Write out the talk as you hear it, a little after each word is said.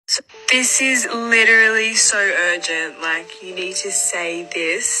This is literally so urgent. Like, you need to say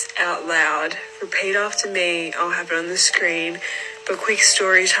this out loud. Repeat after me. I'll have it on the screen. But quick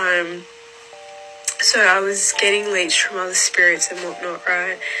story time. So I was getting leeched from other spirits and whatnot,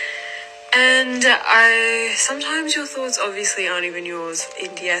 right? And sometimes your thoughts obviously aren't even yours.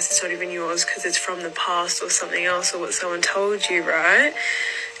 Yes, it's not even yours because it's from the past or something else or what someone told you, right?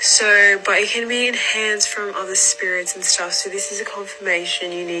 So, but it can be enhanced from other spirits and stuff. So this is a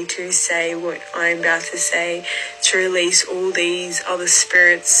confirmation. You need to say what I'm about to say to release all these other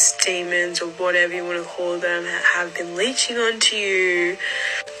spirits, demons, or whatever you want to call them, that have been leeching onto you.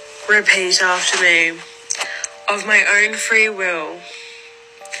 Repeat after me. Of my own free will,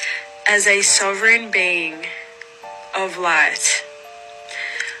 as a sovereign being of light,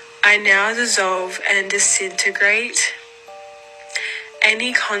 I now dissolve and disintegrate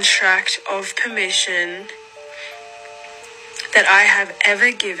any contract of permission that I have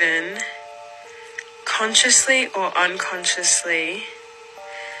ever given, consciously or unconsciously,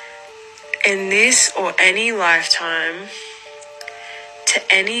 in this or any lifetime, to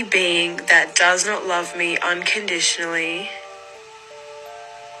any being that does not love me unconditionally,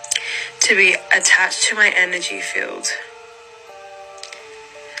 to be attached to my energy field.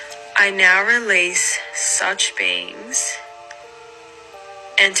 I now release such beings,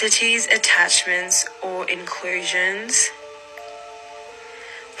 entities, attachments, or inclusions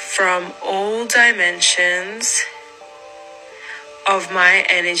from all dimensions of my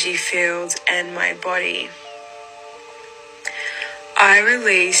energy field and my body. I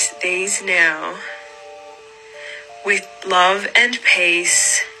release these now with love and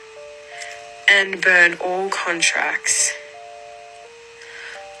peace and burn all contracts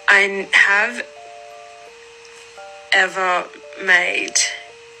I have ever made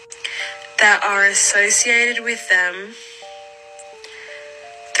that are associated with them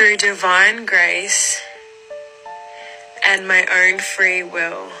through divine grace and my own free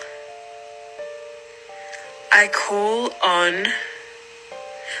will. I call on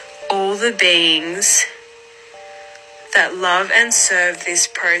all the beings that love and serve this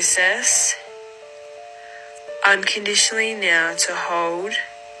process unconditionally now to hold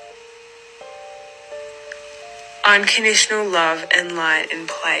unconditional love and light in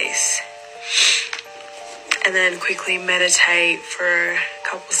place. And then quickly meditate for a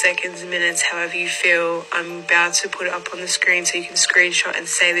couple seconds, minutes, however you feel. I'm about to put it up on the screen so you can screenshot and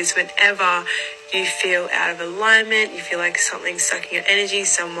say this whenever you feel out of alignment, you feel like something's sucking your energy,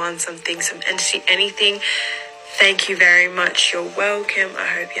 someone, something, some entity, anything. Thank you very much. You're welcome. I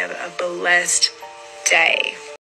hope you have a blessed day.